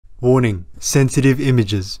Warning, sensitive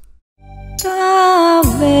images. Ta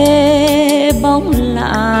về bóng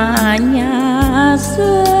lạ nhà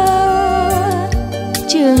xưa,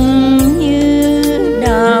 chừng như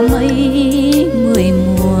đã mấy mười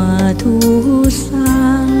mùa thu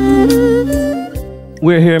sang.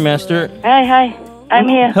 We're here, Master. Hi, I'm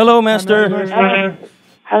here. Hello, Master.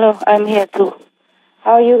 Hello, I'm here too.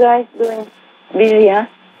 How are you guys doing? Busy, huh?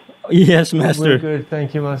 Yes, Master. We're good,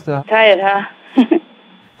 thank you, Master. Tired, huh?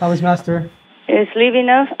 How is Master? You sleep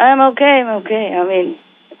enough? I'm okay. I mean,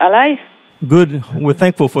 alive? Good. We're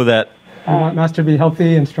thankful for that. I want Master to be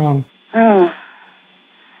healthy and strong.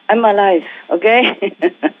 I'm alive, okay?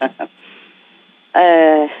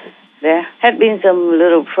 There had been some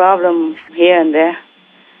little problems here and there.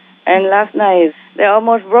 And last night, they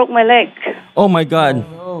almost broke my leg. Oh, my God.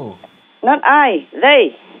 Oh. Not I,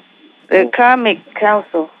 they. The karmic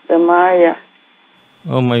council, the Maya.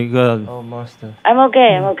 Oh, my God. Oh, Master. I'm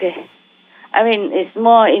okay. I mean, it's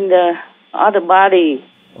more in the other body.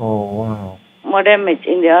 Oh, wow. More damage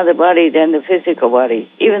in the other body than the physical body.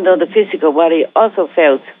 Even though the physical body also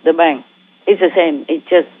felt the bang. It's the same. It's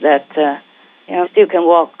just that, still can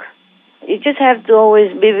walk. You just have to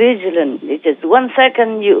always be vigilant. It's just 1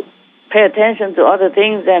 second you pay attention to other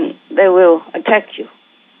things, and they will attack you.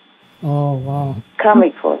 Oh, wow.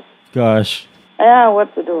 Karmic force. Gosh. Yeah,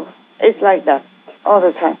 what to do? It's like that all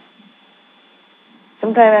the time.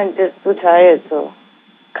 Sometimes I'm just too tired, so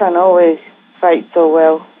can't always fight so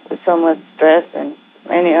well with so much stress and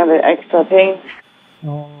many other extra things.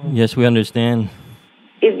 Oh. Yes, we understand.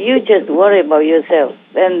 If you just worry about yourself,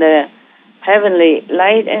 then the heavenly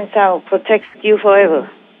light and sound protects you forever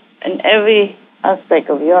in every aspect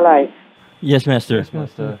of your life. Yes, Master. Yes,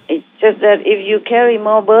 Master. It's just that if you carry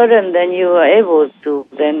more burden than you are able to,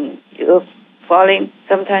 then you're falling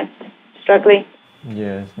sometimes, struggling.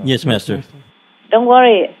 Yes. Yes, Master. Don't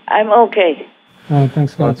worry, I'm okay. Oh,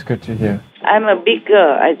 thanks, God. That's good to hear. I'm a big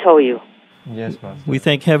girl, I told you. Yes, Master. We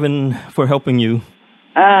thank heaven for helping you.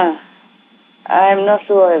 I'm not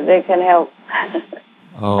sure if they can help.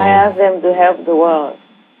 Oh. I asked them to help the world,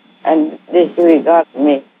 and they disregard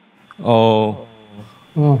me. Oh.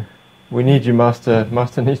 Oh. We need you, Master.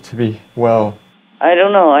 Master needs to be well. I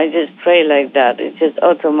don't know, I just pray like that. It's just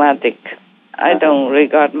automatic. I don't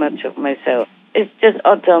regard much of myself. It's just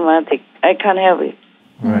automatic. I can't help it.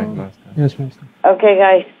 Right, Master. Yes, Master. Okay,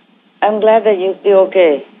 guys. I'm glad that you're still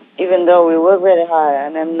okay, even though we work very hard,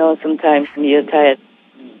 and I know sometimes you're tired.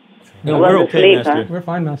 No, You we're want to okay, sleep, Master. huh? We're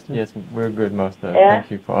fine, Master. Yes, we're good, Master. Yeah?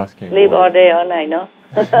 Thank you for asking. Sleep all day, all night, no?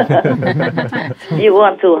 You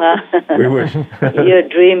want to, huh? We wish. You're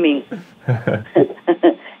dreaming.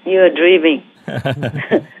 You're dreaming.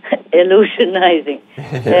 Illusionizing.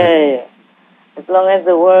 Yeah. As long as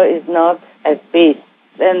the world is not at peace,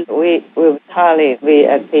 then we will hardly be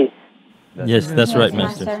at peace. Yes, that's right,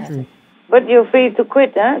 Master. But you're free to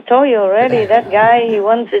quit, huh? I told you already, that guy, he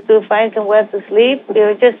wants you to find somewhere to sleep.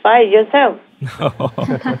 You just fight yourself.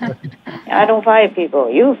 I don't fight people.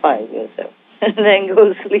 You fight yourself. And then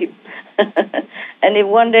go sleep. And if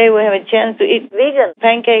one day we have a chance to eat vegan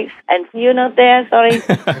pancakes, and you're not there, sorry.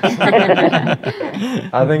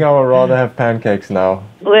 I think I would rather have pancakes now.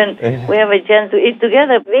 When we have a chance to eat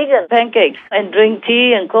together vegan pancakes and drink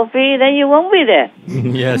tea and coffee, then you won't be there.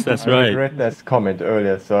 Yes, that's I right. read that comment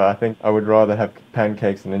earlier, so I think I would rather have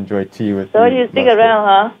pancakes and enjoy tea with So you, you stick Master. around,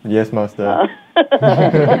 huh? Yes, Master.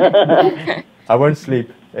 I won't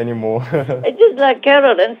sleep anymore. It's just like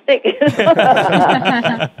carrot and stick.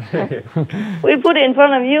 We put it in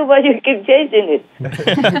front of you, but you keep chasing it.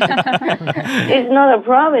 It's not a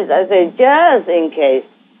promise. I say, just in case.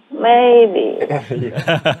 Maybe.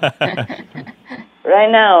 Right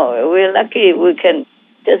now, we're lucky we can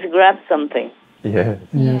just grab something. Yeah.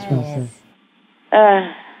 Yes, Master.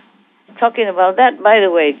 Talking about that, by the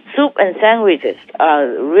way, soup and sandwiches are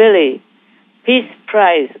really Peace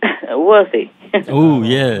Prize worthy. Oh,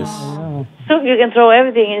 yes. Soup, you can throw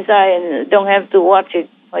everything inside and don't have to watch it.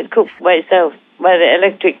 It cooks by itself, by the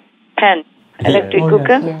electric pan, electric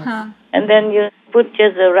cooker. Yes. And then you put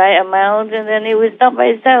just the right amount, and then it will stop by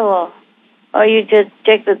itself. Or you just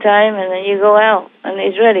check the time, and then you go out, and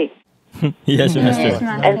it's ready. Yes, Master. Yes,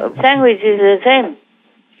 Master. And sandwich is the same.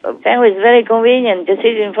 Sandwich is very convenient. Just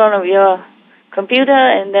sit in front of your computer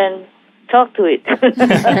and then talk to it.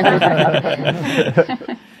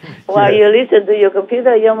 While you listen to your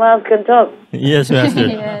computer, your mouth can talk. Yes, Master.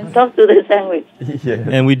 Yes. Talk to the sandwich. Yeah.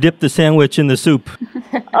 And we dip the sandwich in the soup.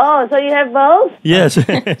 Oh, so you have both? Yes.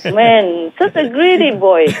 Man, such a greedy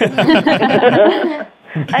boy.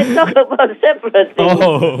 I talk about separate things.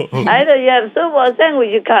 Oh. Either you have soup or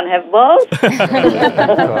sandwich, you can't have both.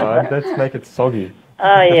 God, let's make it soggy.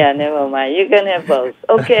 Oh, yeah, never mind. You can have both.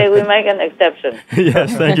 Okay, we make an exception.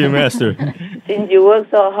 Yes, thank you, Master. Since you work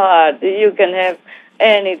so hard, you can have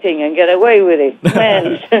anything and get away with it.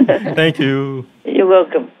 Man. Thank you. You're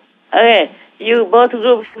welcome. Okay, you both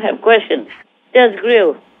groups have questions. Just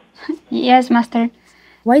grill. Yes, Master.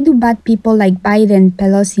 Why do bad people like Biden,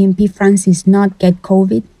 Pelosi, and P. Francis not get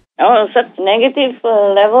COVID? Oh, such negative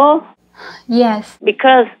level? Yes.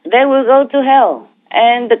 Because they will go to hell.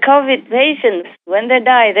 And the COVID patients, when they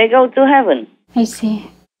die, they go to heaven. I see.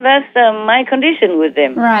 That's my condition with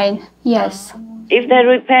them. Right. Yes. If they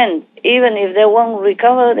repent, even if they won't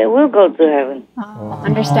recover, they will go to heaven.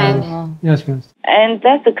 Understand. Yes, Master. And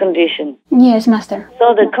that's the condition. Yes, Master.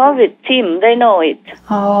 So the COVID team, they know it.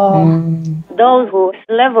 Oh. Those whose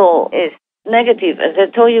level is negative, as I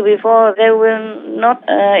told you before, they will not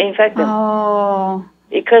infect them. Oh.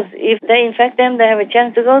 Because if they infect them, they have a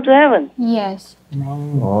chance to go to heaven. Yes.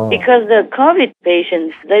 Oh. Because the COVID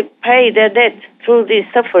patients, they pay their debt through this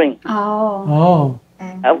suffering. Oh.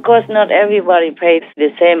 Of course, not everybody pays the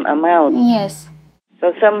same amount. Yes.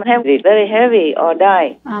 So some have it very heavy or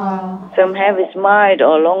die. Oh. Some have it mild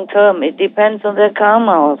or long term. It depends on their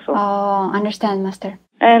karma also. Oh. Understand, Master.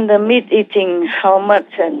 And the meat eating, how much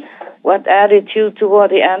and what attitude toward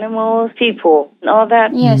the animals, people, and all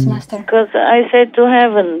that. Yes, Master. Because I said to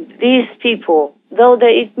heaven, these people, though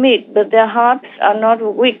they eat meat, but their hearts are not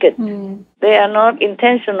wicked. They are not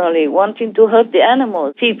intentionally wanting to hurt the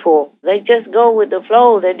animals, people. They just go with the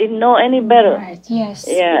flow. They didn't know any better. Right. Yes.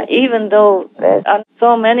 Yeah, even though there are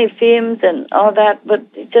so many films and all that, but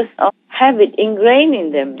it's just a habit ingrained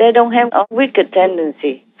in them. They don't have a wicked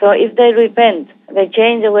tendency. So if they repent, they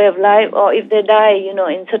change the way of life, or if they die,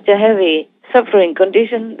 in such a heavy suffering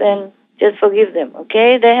condition, then just forgive them,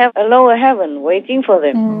 okay? They have a lower heaven waiting for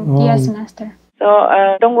them. Yes, Master.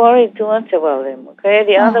 So don't worry too much about them, okay?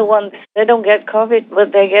 The other ones, they don't get COVID,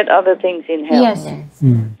 but they get other things in hell. Yes.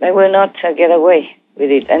 They will not get away with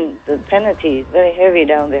it. And the penalty is very heavy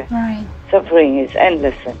down there. Right. Suffering is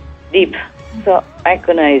endless and deep, so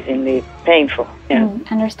agonizingly painful. Yeah.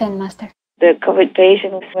 Understand, Master. The COVID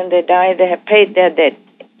patients, when they die, they have paid their debt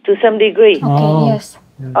to some degree. Okay. Yes.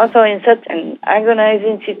 Also, in such an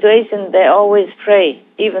agonizing situation, they always pray,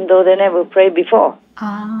 even though they never prayed before.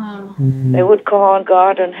 They would call on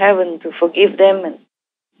God and heaven to forgive them, and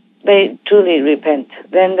they truly repent.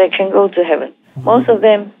 Then they can go to heaven. Most of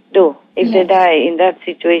them do, if they die in that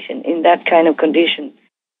situation, in that kind of condition,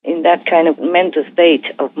 in that kind of mental state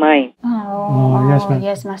of mind.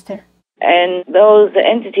 Yes, Master. And those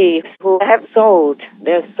entities who have sold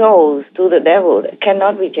their souls to the devil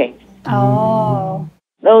cannot be changed.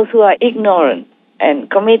 Those who are ignorant and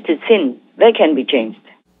committed sin, they can be changed.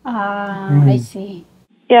 I see.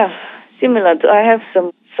 Yeah, similar to, I have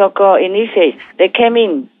some so-called initiates. They came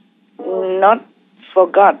in not for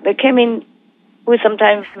God. They came in with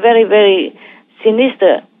sometimes very, very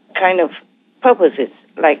sinister kind of purposes,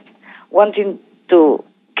 like wanting to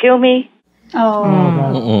kill me.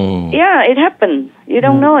 Yeah, it happened. You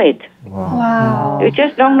don't know it. Wow. You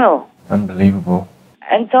just don't know. Unbelievable.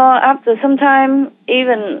 And so after some time,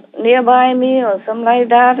 even nearby me or something like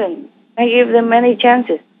that, and I give them many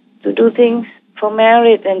chances to do things for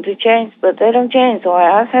merit and to change, but they don't change. So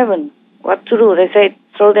I ask heaven what to do. They say,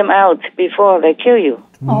 throw them out before they kill you.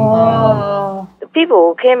 The people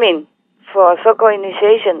who came in for so-called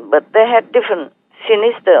initiation, but they had different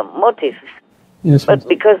sinister motives. Yes, but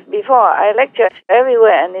because before I lecture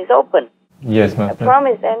everywhere and it's open, Yes, I Master.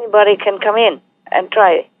 promise anybody can come in and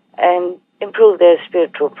try and improve their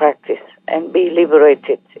spiritual practice and be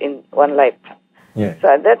liberated in one lifetime. Yes.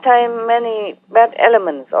 So at that time, many bad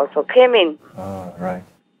elements also came in. Right.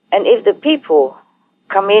 And if the people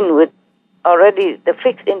come in with already the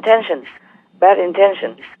fixed intentions, bad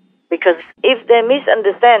intentions, because if they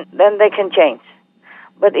misunderstand, then they can change.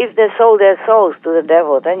 But if they sold their souls to the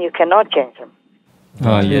devil, then you cannot change them.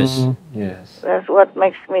 Yes. Yes. That's what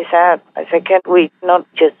makes me sad. I say, can't we not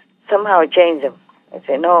just somehow change them? I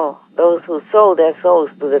say, no, those who sold their souls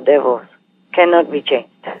to the devils cannot be changed.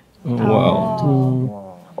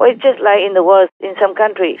 Wow. Well, it's just like in the world, in some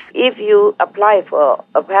countries, if you apply for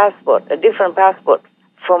a passport, a different passport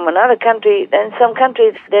from another country, then some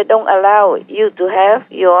countries, they don't allow you to have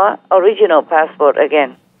your original passport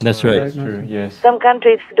again. That's right. That's true. Yes. Some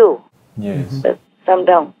countries do, Yes. but some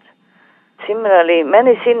don't. Similarly,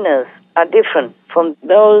 many sinners are different from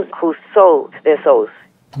those who sold their souls.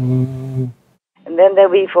 And then they'll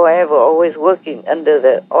be forever always working under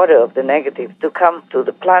the order of the negative to come to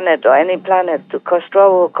the planet or any planet to cause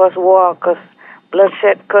trouble, cause war, cause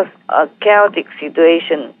bloodshed, cause a chaotic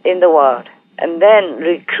situation in the world. And then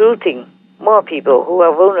recruiting more people who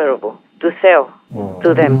are vulnerable to sell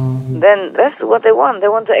to them. Then that's what they want. They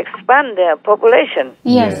want to expand their population,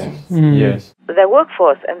 Yes. Yes. their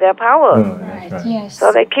workforce, and their power. That's right. Yes.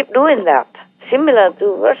 So they keep doing that. Similar to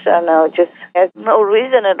Russia now, just has no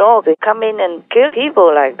reason at all to come in and kill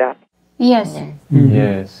people like that. Yes.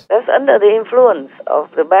 Yes. That's under the influence of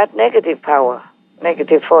the bad negative power,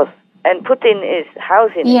 negative force. And Putin is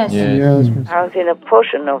housing it. Yes. Yes. Housing a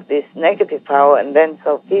portion of this negative power, and then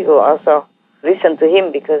so people also listen to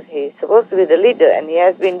him because he's supposed to be the leader and he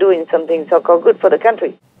has been doing something so-called good for the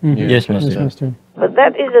country. Yes, Master. But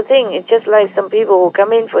that is the thing. It's just like some people who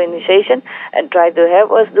come in for initiation and try to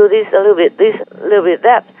help us do this a little bit,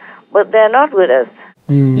 that. But they're not with us.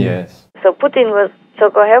 Yes. So Putin was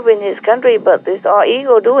so-called helping his country, but it's all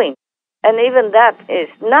ego doing. And even that is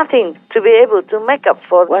nothing to be able to make up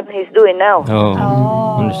for what he's doing now.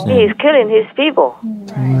 Oh, understand. He is killing his people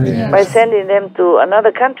by sending them to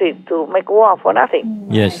another country to make war for nothing.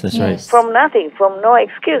 Yes, that's right. From nothing, from no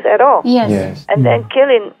excuse at all. Yes. Yes. And then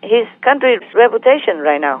killing his country's reputation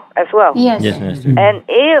right now as well. Yes. Yes, Master. And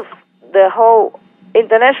if the whole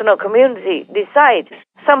international community decides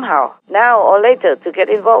somehow, now or later, to get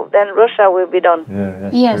involved, then Russia will be done. Yeah,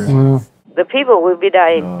 that's Yes. true. The people will be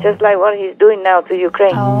dying, just like what he's doing now to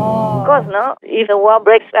Ukraine. Of course, no. If the war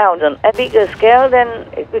breaks out on a bigger scale, then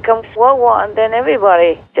it becomes world war, and then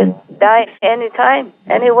everybody just die anytime,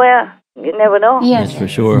 anywhere. You never know. Yes, for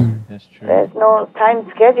sure. That's true. There's no time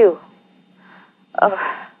schedule.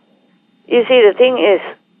 You see, the thing is,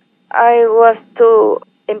 I was too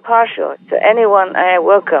impartial to anyone I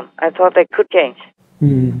welcome. I thought I could change.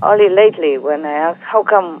 Only lately, when I asked, how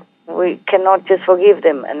come we cannot just forgive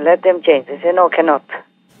them and let them change? They say, no, cannot.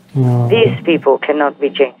 These people cannot be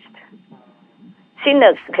changed.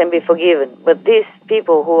 Sinners can be forgiven, but these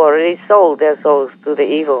people who already sold their souls to the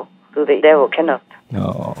evil, to the devil, cannot.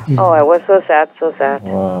 No. Oh, I was so sad, so sad.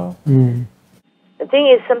 Wow. The thing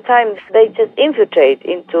is, sometimes they just infiltrate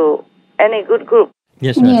into any good group.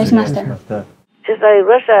 Yes, Yes, Master. Master. Just like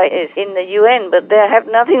Russia is in the UN, but they have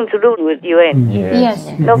nothing to do with UN. Yes.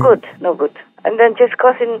 No good, no good. And then just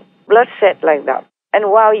causing bloodshed like that.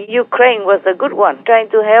 And while Ukraine was a good one, trying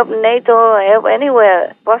to help NATO, help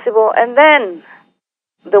anywhere possible, and then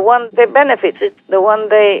the one they benefited, the one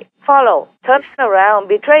they follow, turns around,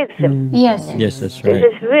 betrays them. Yes. Yes, that's This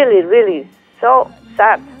right. is really, really so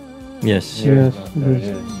sad. Yes. Yes.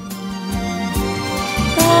 Yes.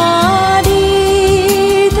 Ta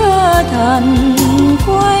đi thơ thần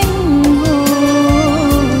quanh hồ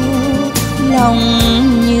lòng